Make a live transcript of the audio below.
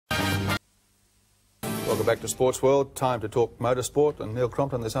Welcome back to Sports World. Time to talk motorsport. And Neil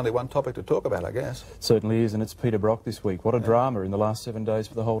Crompton, there's only one topic to talk about, I guess. Certainly is, and it's Peter Brock this week. What a drama in the last 7 days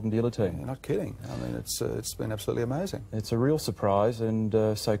for the Holden dealer team. You're not kidding. I mean, it's been absolutely amazing. It's a real surprise, and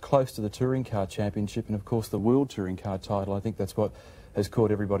so close to the Touring Car Championship and, of course, the World Touring Car title. I think that's what has caught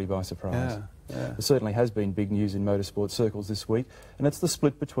everybody by surprise. Yeah. There certainly has been big news in motorsport circles this week, and it's the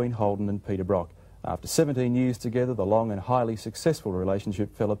split between Holden and Peter Brock. After 17 years together, the long and highly successful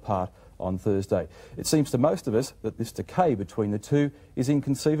relationship fell apart on Thursday. It seems to most of us that this decay between the two is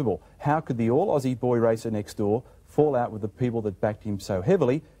inconceivable. How could the all-Aussie boy racer next door fall out with the people that backed him so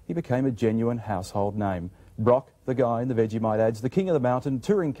heavily he became a genuine household name? Brock, the guy in the Vegemite ads, the king of the mountain,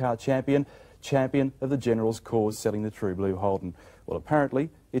 touring car champion, champion of the General's cause selling the true blue Holden. Well, apparently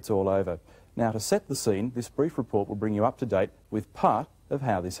it's all over. Now, to set the scene, this brief report will bring you up to date with part of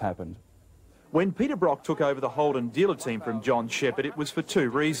how this happened. When Peter Brock took over the Holden dealer team from John Shepherd, it was for two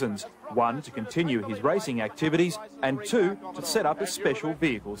reasons. One, to continue his racing activities, and two, to set up a special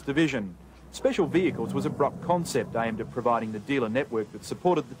vehicles division. Special vehicles was a Brock concept aimed at providing the dealer network that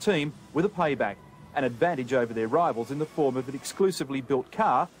supported the team with a payback, an advantage over their rivals in the form of an exclusively built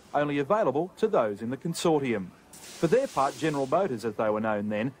car only available to those in the consortium. For their part, General Motors, as they were known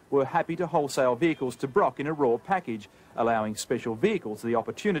then, were happy to wholesale vehicles to Brock in a raw package, allowing Special Vehicles the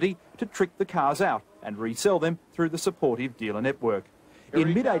opportunity to trick the cars out and resell them through the supportive dealer network.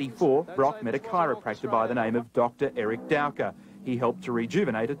 In mid-84, Brock met a chiropractor by the name of Dr. Eric Dowker. He helped to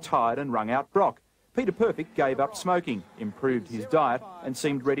rejuvenate a tired and wrung-out Brock. Peter Perfect gave up smoking, improved his diet and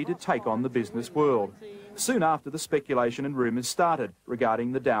seemed ready to take on the business world. Soon after, the speculation and rumours started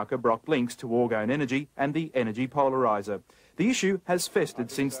regarding the Dowker-Brock links to Orgone Energy and the energy polariser. The issue has festered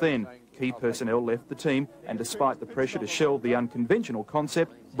since then. Key personnel left the team, and despite the pressure to shelve the unconventional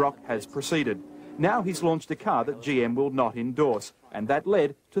concept, Brock has proceeded. Now he's launched a car that GM will not endorse, and that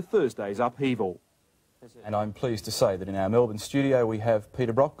led to Thursday's upheaval. And I'm pleased to say that in our Melbourne studio we have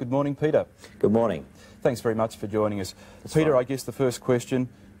Peter Brock. Good morning, Peter. Good morning. Thanks very much for joining us. Peter, I guess the first question,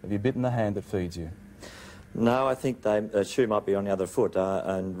 have you bitten the hand that feeds you? No, I think the shoe might be on the other foot,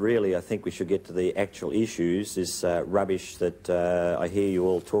 and really I think we should get to the actual issues, this rubbish that I hear you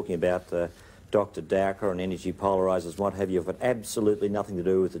all talking about, Dr. Dowker and energy polarisers, what have you, but absolutely nothing to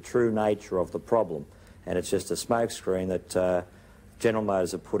do with the true nature of the problem. And it's just a smokescreen that General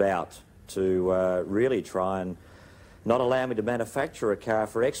Motors have put out to really try and not allow me to manufacture a car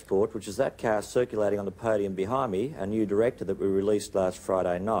for export, which is that car circulating on the podium behind me, a new director that we released last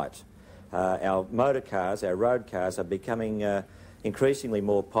Friday night. Our motor cars, our road cars, are becoming increasingly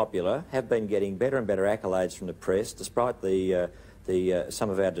more popular, have been getting better and better accolades from the press, despite some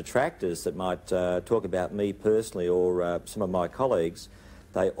of our detractors that might talk about me personally or some of my colleagues.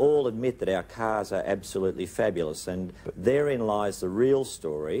 They all admit that our cars are absolutely fabulous, and therein lies the real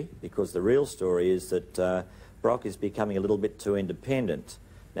story, because the real story is that Brock is becoming a little bit too independent.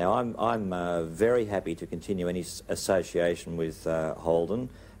 Now, I'm very happy to continue any association with Holden,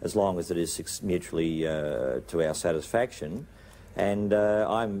 as long as it is mutually to our satisfaction. And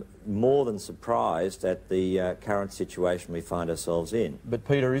I'm more than surprised at the current situation we find ourselves in. But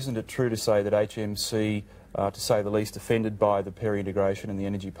Peter, isn't it true to say that HMC, to say the least, offended by the peri-integration and the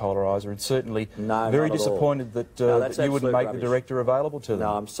energy polariser, and certainly very disappointed that you wouldn't make the director available to them?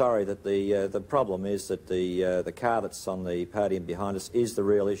 No, I'm sorry that the problem is that the car that's on the podium behind us is the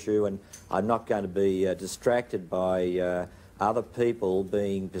real issue, and I'm not going to be distracted by other people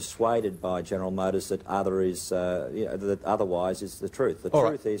being persuaded by General Motors that that otherwise is the truth. The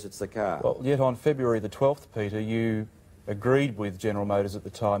truth is it's the car. Well, yet on February the 12th, Peter, you agreed with General Motors at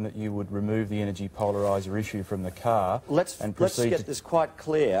the time that you would remove the energy polariser issue from the car. Let's get this quite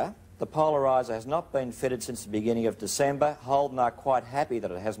clear. The polariser has not been fitted since the beginning of December. Holden are quite happy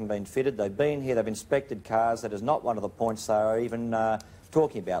that it hasn't been fitted. They've been here, they've inspected cars. That is not one of the points they are even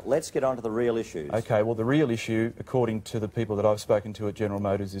talking about. Let's get on to the real issues. OK, well, the real issue, according to the people that I've spoken to at General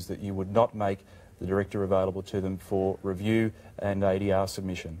Motors, is that you would not make the director available to them for review and ADR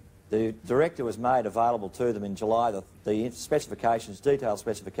submission. The director was made available to them in July, the specifications, detailed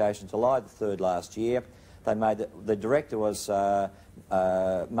specifications, July the 3rd last year. They made the director was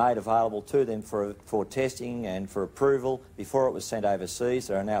made available to them for testing and for approval before it was sent overseas.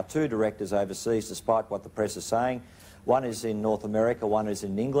 There are now 2 directors overseas, despite what the press is saying. One is in North America, one is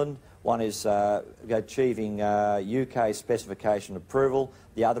in England, one is achieving UK specification approval,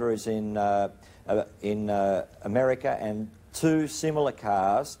 the other is in America, and 2 similar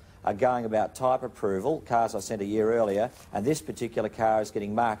cars are going about type approval, cars I sent a year earlier, and this particular car is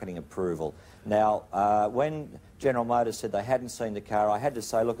getting marketing approval. Now, when General Motors said they hadn't seen the car, I had to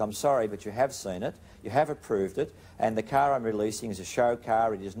say, look, I'm sorry, but you have seen it, you have approved it, and the car I'm releasing is a show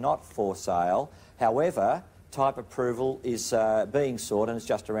car, it is not for sale. However, type approval is being sought and it's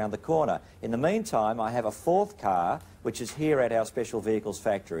just around the corner. In the meantime, I have a fourth car, which is here at our Special Vehicles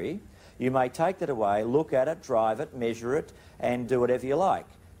factory. You may take that away, look at it, drive it, measure it, and do whatever you like.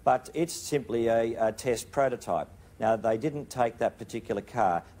 But it's simply a test prototype. Now, they didn't take that particular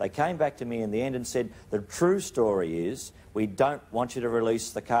car. They came back to me in the end and said, the true story is, we don't want you to release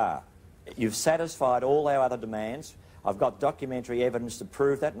the car. You've satisfied all our other demands. I've got documentary evidence to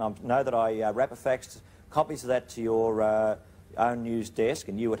prove that, and I know that I Rapifaxed copies of that to your own news desk,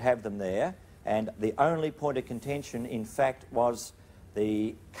 and you would have them there. And the only point of contention, in fact, was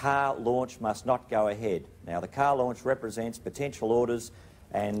the car launch must not go ahead. Now, the car launch represents potential orders,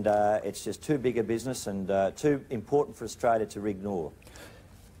 and it's just too big a business and too important for Australia to ignore.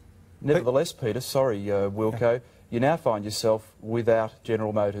 Nevertheless, Peter, sorry, Wilco, you now find yourself without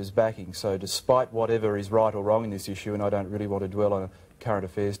General Motors backing. So despite whatever is right or wrong in this issue, and I don't really want to dwell on a current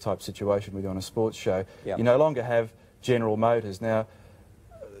affairs type situation with you on a sports show, yep, you no longer have General Motors. Now,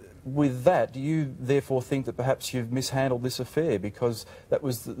 with that, do you therefore think that perhaps you've mishandled this affair because that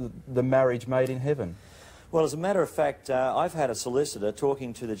was the marriage made in heaven? Well, as a matter of fact, I've had a solicitor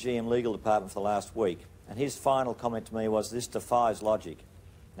talking to the GM legal department for the last week, and his final comment to me was, this defies logic.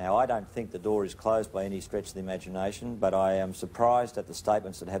 Now, I don't think the door is closed by any stretch of the imagination, but I am surprised at the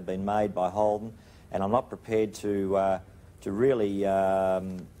statements that have been made by Holden, and I'm not prepared to really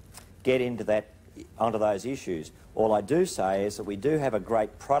get into onto those issues. All I do say is that we do have a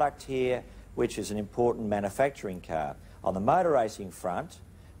great product here, which is an important manufacturing car. On the motor racing front,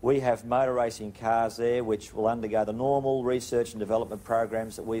 we have motor racing cars there which will undergo the normal research and development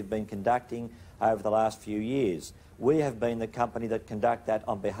programs that we've been conducting over the last few years. We have been the company that conduct that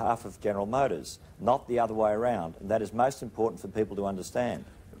on behalf of General Motors, not the other way around, and that is most important for people to understand.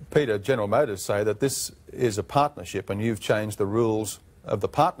 Peter, General Motors say that this is a partnership and you've changed the rules of the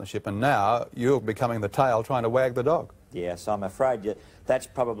partnership, and now you're becoming the tail trying to wag the dog. Yes, I'm afraid that's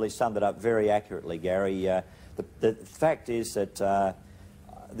probably summed it up very accurately, Gary. The fact is that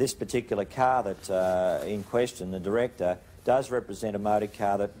this particular car that in question, the director, does represent a motor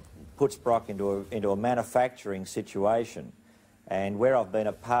car that puts Brock into a manufacturing situation. And where I've been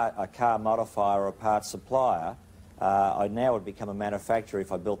a car modifier or a parts supplier, I now would become a manufacturer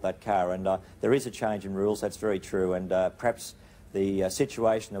if I built that car. And there is a change in rules, that's very true, and perhaps the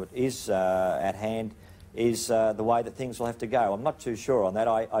situation that is at hand is the way that things will have to go. I'm not too sure on that.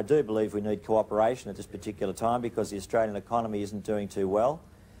 I do believe we need cooperation at this particular time because the Australian economy isn't doing too well,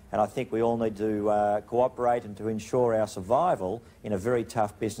 and I think we all need to cooperate and to ensure our survival in a very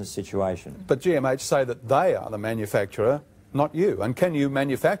tough business situation. But GMH say that they are the manufacturer, not you. And can you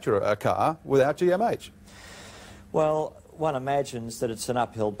manufacture a car without GMH? Well, one imagines that it's an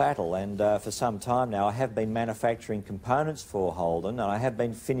uphill battle, and for some time now I have been manufacturing components for Holden, and I have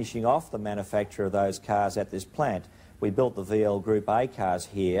been finishing off the manufacture of those cars at this plant. We built the VL Group A cars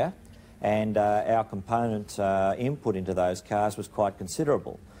here, and our component input into those cars was quite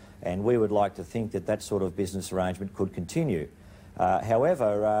considerable, and we would like to think that that sort of business arrangement could continue.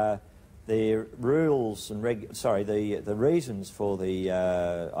 However, the rules and the reasons for the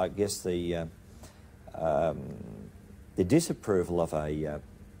I guess the disapproval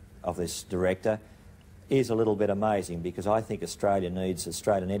of this director is a little bit amazing, because I think Australia needs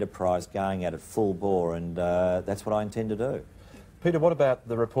Australian enterprise going at it full bore, and that's what I intend to do. Peter, what about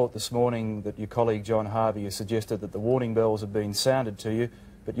the report this morning that your colleague John Harvey has suggested that the warning bells have been sounded to you,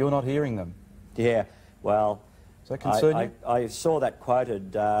 but you're not hearing them? Yeah, well, does that concern you? I saw that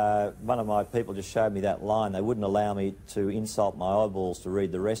quoted. One of my people just showed me that line. They wouldn't allow me to insult my eyeballs to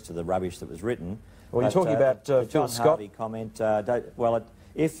read the rest of the rubbish that was written. Well, you're talking about Phil Scott. Harvey comment,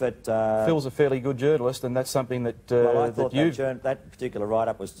 Phil's a fairly good journalist, and that's something that well, I thought that particular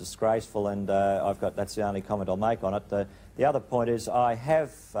write-up was disgraceful, and that's the only comment I'll make on it. The other point is I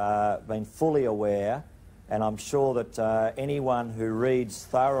have been fully aware, and I'm sure that anyone who reads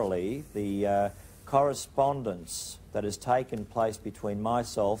thoroughly the correspondence that has taken place between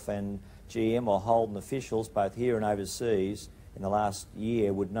myself and GM or Holden officials, both here and overseas, in the last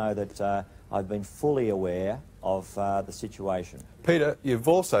year, would know that I've been fully aware of the situation. Peter, you've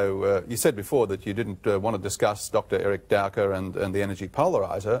also, you said before that you didn't want to discuss Dr. Eric Dowker and the energy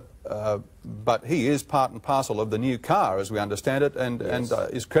polariser, but he is part and parcel of the new car, as we understand it, and, yes.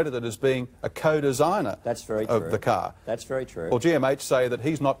 and is credited as being a co-designer of the car. That's very true. Well, GMH say that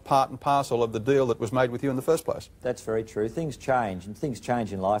he's not part and parcel of the deal that was made with you in the first place. That's very true. Things change, and things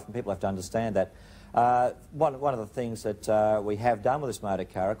change in life, and people have to understand that. One of the things that we have done with this motor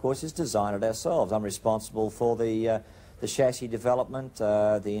car, of course, is design it ourselves. I'm responsible for the chassis development,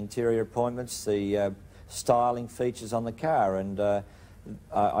 the interior appointments, the styling features on the car, and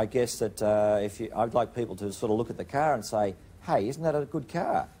I guess that I'd like people to sort of look at the car and say, hey, isn't that a good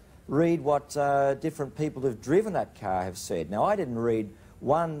car? Read what different people who've driven that car have said. Now, I didn't read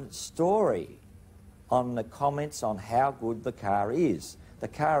one story on the comments on how good the car is. The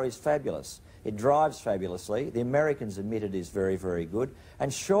car is fabulous. It drives fabulously. The Americans admit it is very, very good.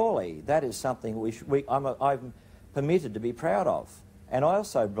 And surely that is something I'm permitted to be proud of. And I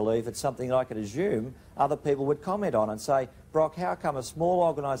also believe it's something that I could assume other people would comment on and say, Brock, how come a small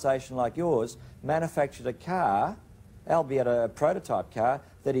organisation like yours manufactured a car, albeit a prototype car,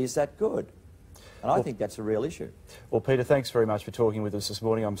 that is that good? And I think that's a real issue. Well, Peter, thanks very much for talking with us this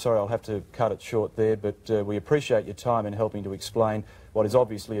morning. I'm sorry I'll have to cut it short there, but we appreciate your time in helping to explain what is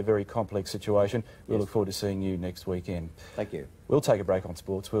obviously a very complex situation. We'll look forward to seeing you next weekend. Thank you. We'll take a break on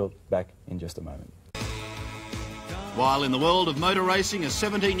sports. We'll be back in just a moment. While in the world of motor racing, a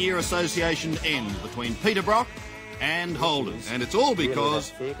 17-year association ends between Peter Brock and Holden, and it's all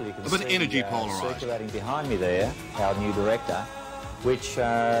because of an energy polariser. Circulating behind me there, our new director, which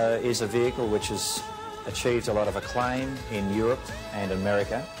is a vehicle which has achieved a lot of acclaim in Europe and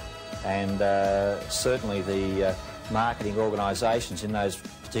America, and certainly the marketing organisations in those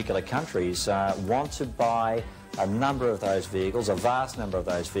particular countries want to buy a number of those vehicles, a vast number of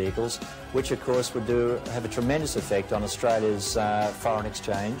those vehicles, which of course would have a tremendous effect on Australia's foreign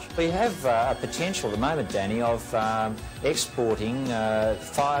exchange. We have a potential at the moment, Danny, of exporting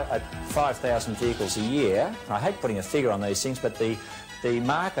 5,000 vehicles a year. I hate putting a figure on these things, but the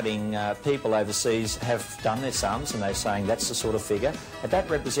marketing people overseas have done their sums, and they're saying that's the sort of figure. And that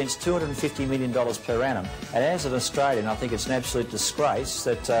represents $250 million per annum. And as an Australian, I think it's an absolute disgrace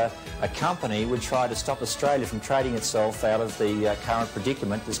that a company would try to stop Australia from trading itself out of the current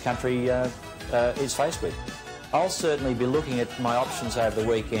predicament this country is faced with. I'll certainly be looking at my options over the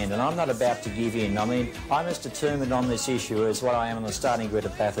weekend, and I'm not about to give in. I mean, I'm as determined on this issue as what I am on the starting grid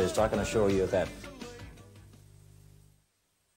at Bathurst, I can assure you of that.